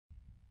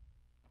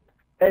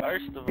Hey,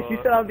 First of she all,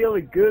 said I'm the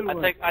only good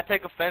one. I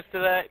take offense to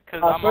that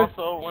because I'm first-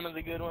 also one of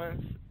the good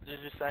ones.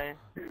 Just saying.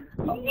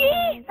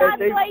 See, that's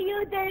what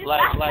you did.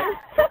 Like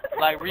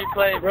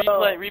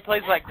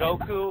replays like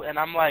Goku, and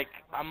I'm like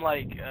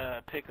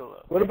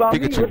Piccolo. What about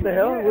Pikachu. me? What the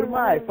hell? What am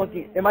I?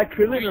 Fucking, am I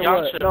Krillin or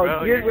Yamcha, what? No,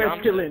 bro, Gears you're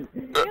Red's Krillin.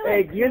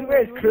 Hey, Gears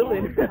Red's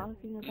Krillin.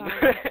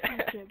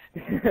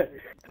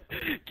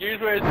 Gears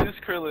where is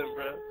Krillin,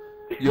 bro?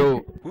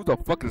 Yo, who the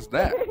fuck is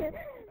that?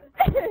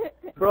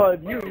 Bro,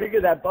 if you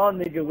nigga that bald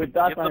nigga with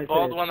dots It's on the his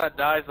bald head. one that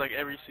dies like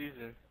every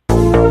season.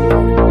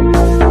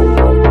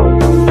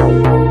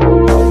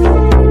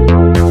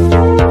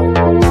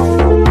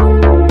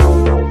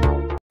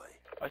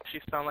 She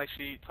sound like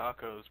she eat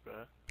tacos, bro.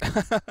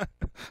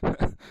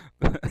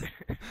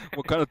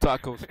 What kind of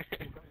tacos?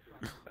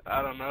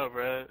 I don't know,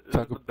 bro.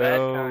 Taco The bad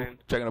Bell, kind.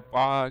 Jack in the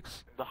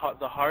Box. The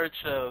hard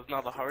shells,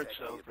 not the hard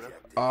shells, bro.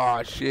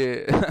 Oh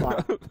shit.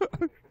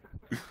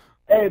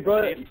 Hey,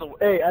 bro. She's the-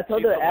 Hey, I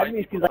told she's her the to add white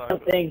me people because I taco.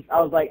 was saying,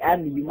 I was like,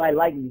 add me, you might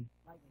like me.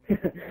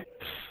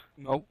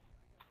 Nope.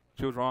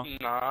 She was wrong.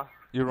 Nah.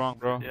 You're wrong,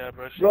 bro. Yeah,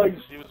 bro. Bro,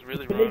 She was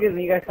really The wrong. niggas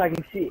and you guys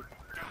talking shit.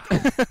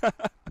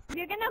 If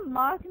you're gonna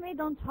mock me,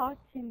 don't talk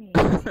to me.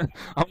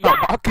 I'm not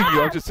mocking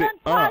you. I'm just saying.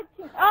 Don't talk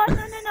to me. Oh,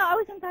 no, I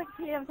wasn't talking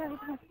to you. I'm talking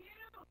to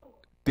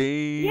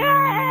Damn.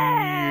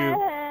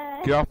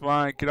 Yeah! Get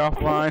offline. Get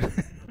offline.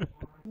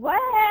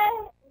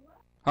 What?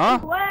 Huh?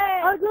 What?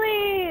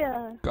 Ugly!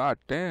 God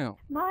damn.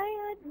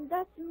 Maya,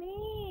 that's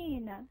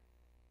mean.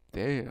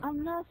 Damn.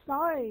 I'm not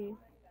sorry.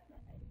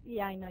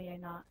 Yeah, I know you're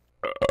not.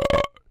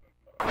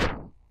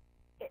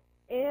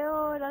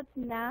 Ew, that's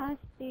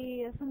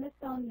nasty. That sounded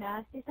so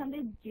nasty. It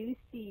sounded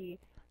juicy.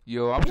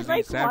 Yo, I'm It's just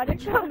eating like water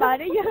sandwich. come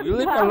out of your You leave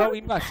me mouth. alone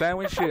eating my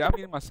sandwich. Shit, I'm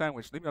eating my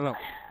sandwich. Leave me alone.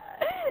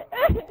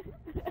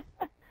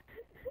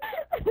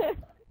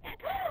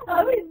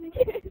 I was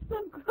getting so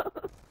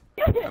gross.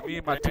 I'm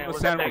eating my Man, tuna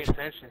wasn't sandwich. paying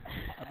attention.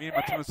 I'm eating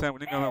my tuna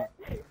sandwich. Leave me alone.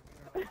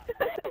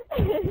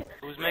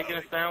 Who's making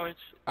a sandwich?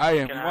 I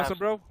am. Can You I want have some,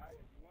 bro?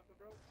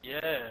 Yeah.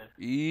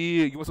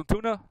 Yeah. You want some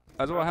tuna?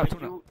 That's all I have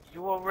tuna.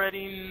 You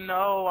already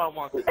know I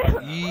want the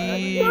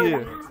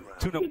Yeah.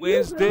 Tuna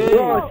Wednesday.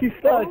 Bro, she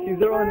sucks. She's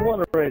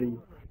 0-1 already.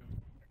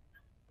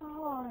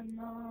 Oh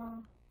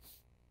no.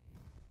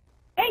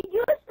 Hey,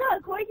 you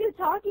suck. Who are you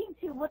talking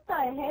to? What the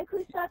heck?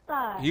 Who said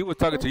that? He was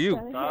talking to you.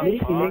 Stop Me,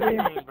 talking,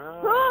 nigga.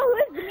 bro.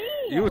 Who's me?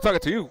 He was talking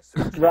to you.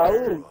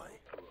 Raul.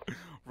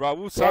 Raul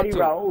Daddy Santo.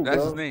 Raul, That's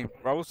bro. his name.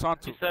 Raul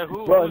Santo. He said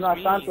who? Bro, Who's not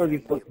me? Santos, you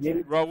fucking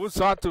idiot. Raul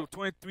Santo,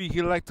 23.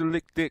 He like to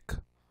lick dick.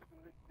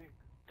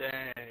 Dang.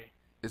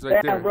 It's right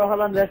there. Damn, bro, how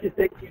long did that shit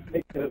take you to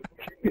make up?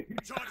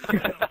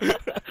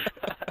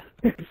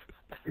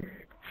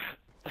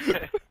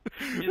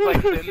 He's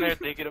like sitting there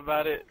thinking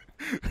about it.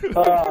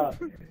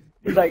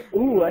 He's like,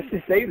 ooh, I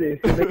should say this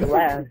to make it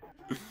last.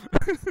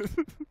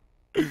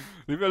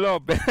 Leave me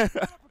alone, man.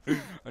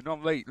 I know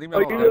I'm late. Leave me Oh,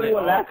 you alone. really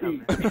want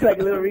laughing. He's like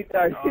a little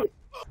retard.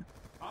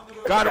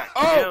 Got him.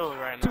 Oh! Killed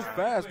right Too now.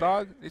 fast,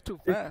 dog. It's too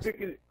fast.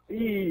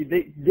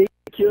 They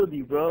killed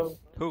you, bro.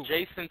 Who?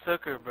 Jason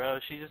took her, bro.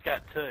 She just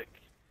got took.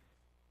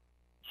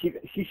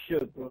 She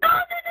should, bro. No.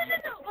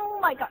 Oh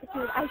my god,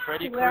 dude. I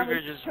Freddy swear Krueger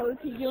I'm just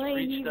choking. You ain't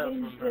reached up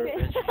even from her good.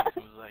 bedroom and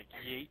was like,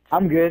 yeet.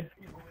 I'm good.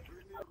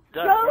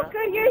 Duck, bro.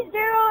 Joker, you're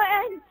 0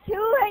 and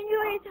 2 and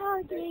you were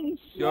talking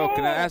shit. Yo,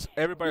 can I ask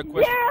everybody a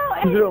question?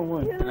 0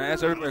 and 2. Can Can I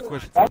ask everybody a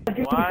question? I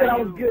just Why said I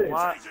you, was good.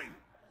 why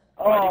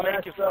Oh, you that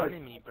making sucks. fun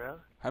of me, bro?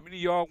 How many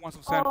of y'all want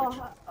some sandwich?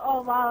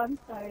 Oh wow, I'm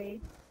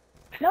sorry.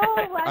 No, I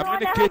don't I'm in wanna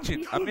the have kitchen.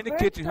 juicy I'm in the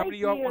bursts kitchen. How many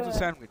of y'all like want some you.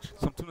 sandwich?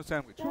 Some tuna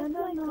sandwich.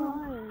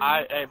 No.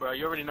 Hey, bro,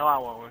 you already know I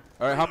want one.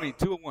 All right, how many?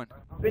 2 or 1?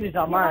 Finish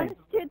on mine.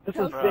 This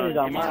was Bro, spinach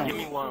on give mine.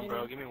 me one,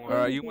 bro. Give me one. All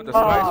right, you want the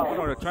slice Oh. one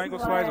or the triangle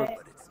slice or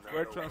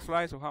square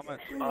slice or how much?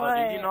 Do you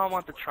know I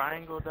want the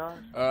triangle, dog?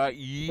 All right,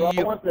 Bro, I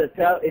yeah. want the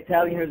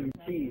Italian herbs and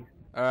cheese.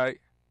 All right.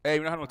 Hey,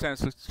 we don't have no time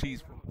to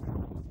cheese.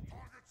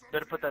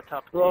 Better put that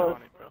top Bro.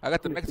 on it, bro. I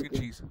got the Mexican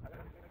cheese.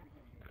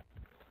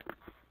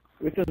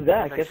 Which one's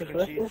that? Queso Mexican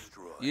fresco? cheese.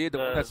 Yeah, the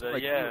one that's The-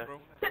 like yeah.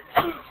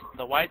 bro.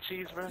 The white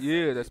cheese, bro?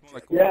 Yeah, that's more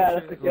like Yeah,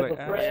 that's the shit, like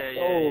queso ass.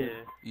 fresco. Yeah.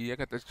 Yeah, I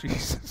got that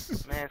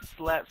cheese. Man,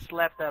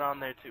 slap that on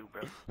there too,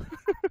 bro.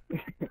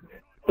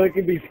 So it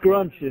can be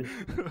scrumptious.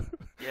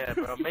 Yeah,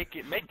 bro. Make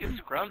it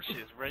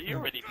scrumptious, bro. You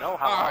already know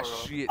how I Ah, roll.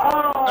 shit.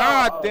 Oh.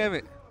 Ah, damn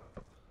it.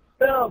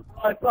 Phil,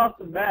 I fell off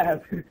the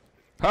map.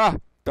 Ha,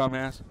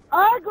 dumbass.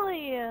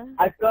 Ugly.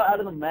 I fell out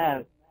of the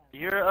map.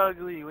 You're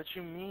ugly. What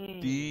you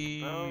mean,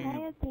 D.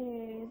 bro?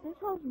 This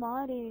was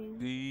naughty.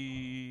 The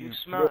You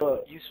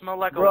smell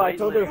like Bro, a I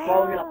told her weightlifter.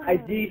 follow me on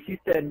IG. She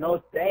said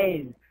no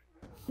thanks.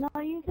 No,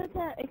 you said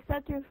to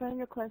accept your friend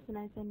request and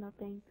I said no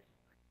thanks.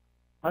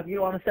 How can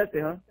you want to accept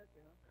it, huh?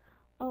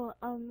 Oh,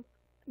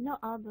 no,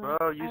 Albert.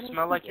 Bro, you I don't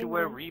smell like speak you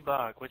wear English.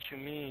 Reebok. What you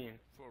mean?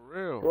 for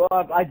real. Bro,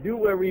 I do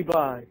wear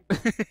Reebok.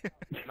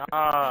 Nah,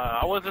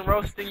 I wasn't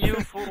roasting you,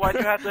 fool. Why'd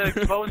you have to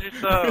expose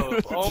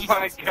yourself? Oh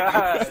my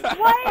god.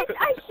 What?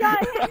 I shot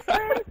him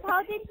first.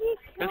 How did he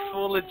kill This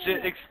fool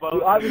legit me? exposed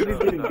You obviously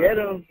himself. didn't get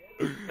him.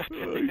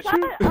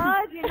 Shut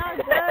up, you're not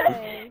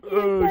good.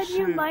 Oh, You said you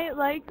shit. might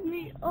like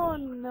me. Oh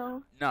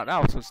no. No,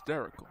 that was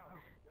hysterical.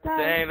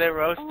 Dang, they're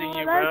roasting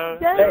you, bro.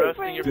 That's They're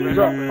roasting different. your You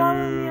friend. don't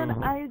follow me on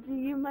IG.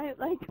 You might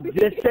like me.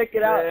 Just check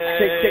it out.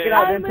 Check it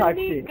out I'm and a talk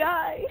neat shit.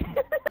 guy.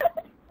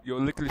 Yo,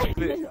 lickety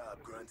split.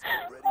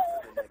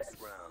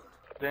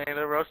 Dang,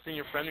 they're roasting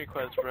your friend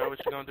request, bro. What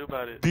you gonna do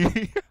about it?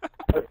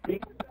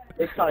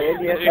 It's called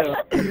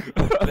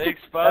NDSL. They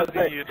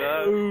exposing you,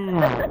 dog.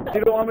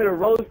 You don't want me to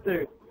roast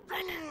her.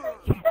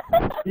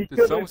 You Did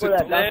killed someone me for say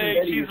that.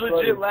 Dang, she's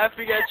legit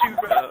laughing at you,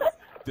 bro.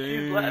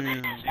 She's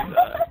laughing.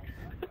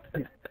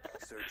 Damn.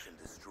 Search and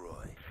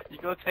destroy. You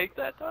gonna take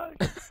that, dog?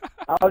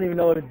 I don't even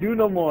know what to do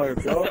no more,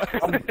 bro.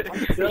 I'm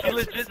She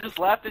legit just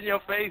laughed in your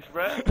face,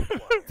 bro.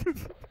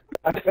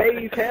 I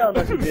face hell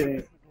no, she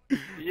didn't.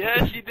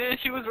 Yeah, she did.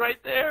 She was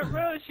right there,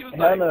 bro. She was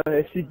Hell like,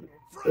 no,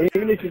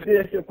 even if she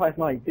did, that shit probably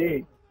smell like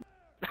dick.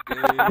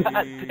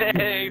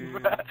 dang,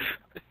 bro.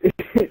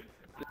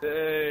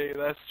 Dang,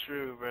 that's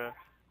true, bro.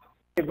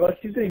 Hey, bro,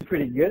 she's doing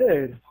pretty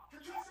good.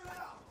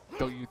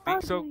 Don't you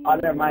think so? Oh,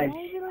 never mind.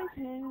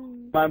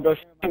 Mine, bro,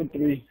 she's doing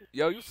 3.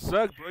 Yo, you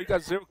suck, bro. You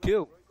got 0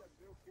 kills.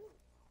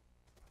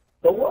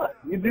 So what?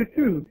 You do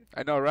too.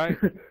 I know, right?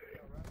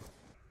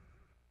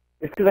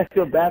 It's because I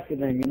feel bad for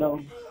them, you know?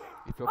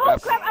 You feel Oh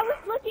bad. crap! I was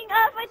looking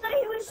up. I thought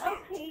he was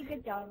okay.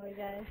 Good job, my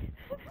guy.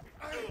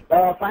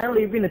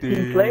 Finally, you've been a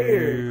team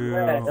player.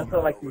 Yeah, Damn. that's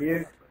what I like to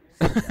hear.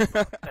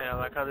 Hey, I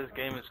like how this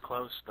game is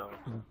close, though.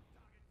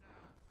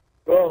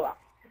 Bro,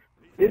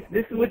 this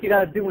is what you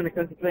gotta do when it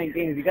comes to playing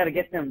games. You gotta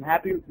get them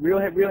happy, real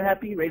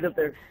happy, raise up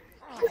their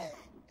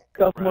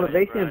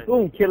self-motivation, Right, and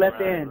boom, kill at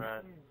the right, end.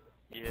 right.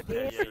 Yeah,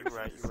 you're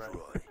right, you're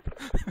right.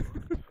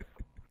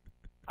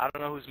 I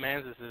don't know whose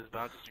man's this is, but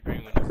I'm just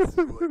agreeing with you.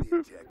 Destroy the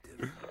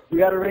objective. You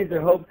gotta raise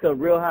their hopes up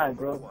real high,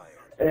 bro.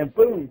 And then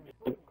boom.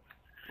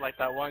 Like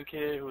that one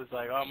kid who was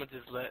like, oh, I'm gonna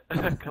just let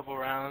a couple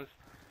rounds.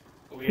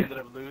 We ended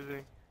up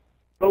losing.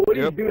 But what are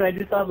you Yep. doing? I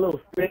just saw a little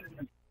sprint.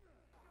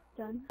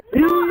 Done.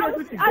 Dude, I that's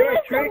was, what you I did, was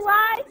Trick.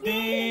 lagging.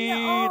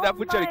 Damn, that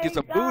would try to get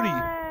some booty.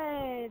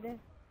 booty.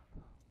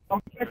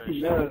 I'm catching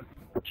you.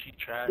 She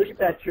trashed. Look at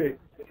that trick.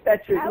 Look at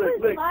that trick. I Look,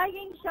 was look.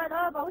 lagging. Shut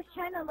up. I was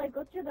trying to like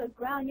go to the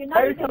ground. You're not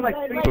Every even time I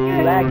good. tweet, Like, you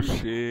you're, lag. Oh,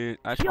 shit.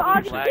 I you smoke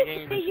obviously shit.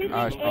 lagging. think you're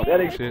I using smoke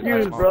That aim. shit.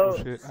 excuse, smoke bro.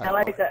 shit. I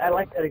like that. I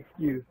like that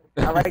excuse.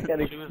 I like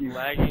that She was excuse.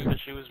 lagging, but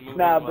she was moving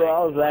Nah, bro,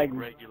 I was like lagging.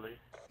 regularly.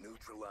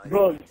 Neutralize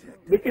Bro, the objective.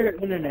 look at her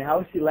internet. How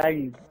is she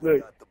lagging?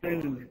 Look.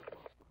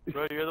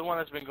 Bro, you're the one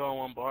that's been going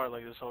one bar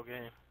like this whole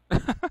game.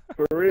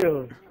 For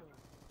real.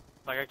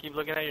 Like, I keep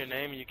looking at your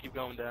name and you keep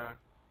going down.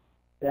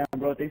 Damn,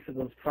 bro. Thanks for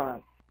those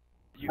props.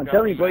 You I'm got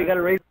telling me, you, bro. You man.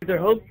 gotta raise their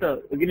hopes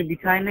up. We're gonna be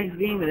tied next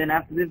game, and then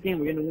after this game,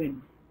 we're gonna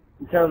win.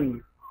 I'm telling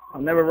you.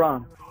 I'm never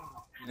wrong.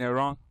 You never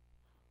wrong.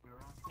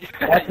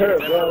 That's her, You're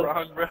never bro.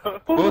 wrong, bro.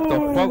 What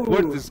the fuck?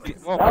 What is this game?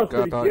 Oh That my was god,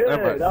 pretty dog. good.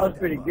 Never That mind. was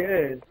pretty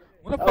good.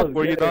 What the that fuck was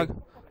were you, good.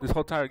 dog? This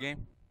whole entire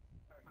game?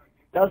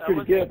 That was That pretty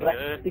was good, but I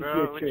good, think bro.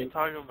 you're What you trick.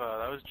 talking about?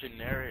 That was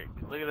generic.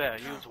 Look at that.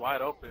 He was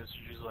wide open, so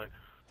she was like,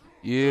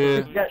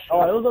 Yeah.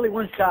 Oh, it was only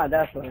one shot.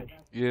 That's why.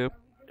 Yep.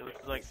 it was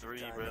like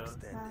 3, bro. I was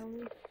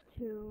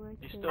too.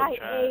 You still I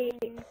trash.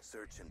 ate.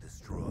 Search and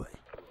destroy.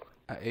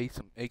 I ate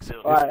some eggs and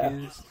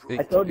Alright, biscuits.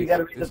 I told you, you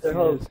gotta reset their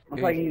hopes. I'm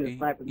probably gonna use a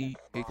sniper. Eat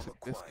eggs and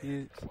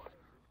biscuits.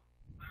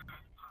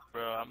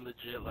 Bro, I'm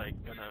legit like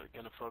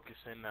gonna focus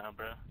in now,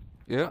 bro.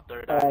 Yeah.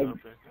 Third eye Alright.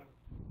 open.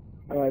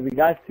 Alright, we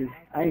got to.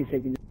 I ain't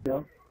taking this,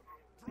 though.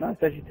 Not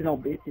especially to no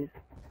bitches.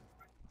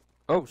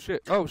 Oh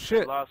shit. Oh We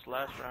shit. lost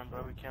last round,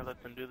 bro. We can't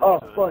let them do this Oh,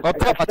 to us. fuck. Up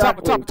top, up top,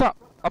 up top, up top.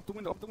 Up the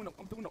window, up the window,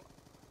 up the window.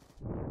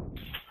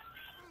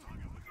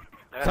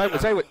 That's Sideways,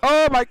 not- sideways.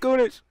 Oh my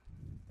goodness.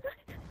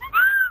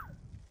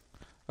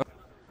 No,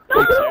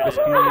 Eggs and no, biscuits.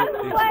 no,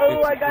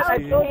 Oh my no, god, I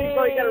told you,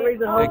 bro, you gotta raise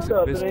the Eggs hopes and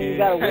up, and then you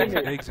gotta win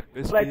biscuits. it. Eggs and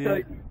Like, so,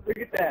 biscuits. look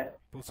at that.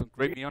 Put some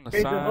gravy on the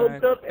Raise the side.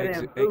 hopes up and Eggs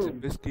then eggs boom,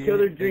 and biscuit. kill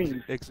their Eggs dreams.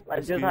 and- Eggs and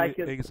Like, just how I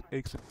biscuit. killed-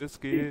 Eggs and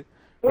biscuit.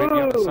 Gravy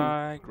on the Boom.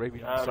 side.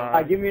 Gravy on the side.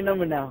 Alright, give me your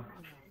number now.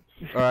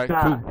 All right,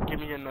 Nah. cool. Give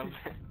me your number.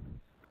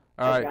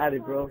 All I right. got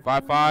it, bro.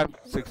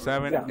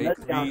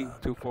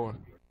 55678324.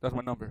 That's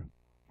my number.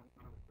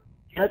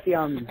 Nutty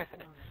on me.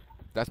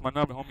 That's my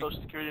number, homie. Social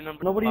security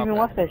number. Nobody My even bad.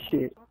 watched that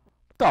shit.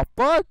 The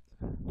fuck?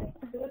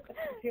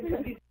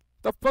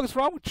 The fuck is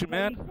wrong with you,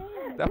 man?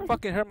 That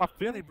fucking hurt my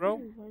feeling, bro.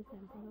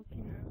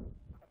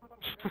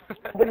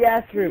 Nobody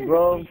asked for it,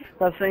 bro.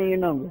 Stop saying your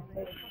number.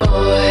 But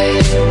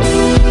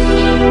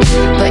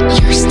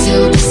you're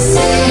still the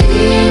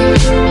same.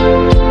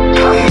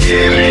 I'm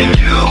giving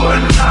you a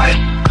night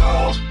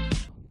call.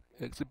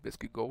 Eggs and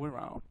biscuit go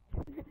around.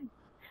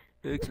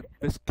 Eggs and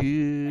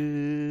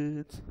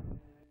biscuits.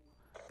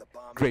 The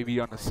bomb Gravy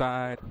on the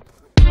side.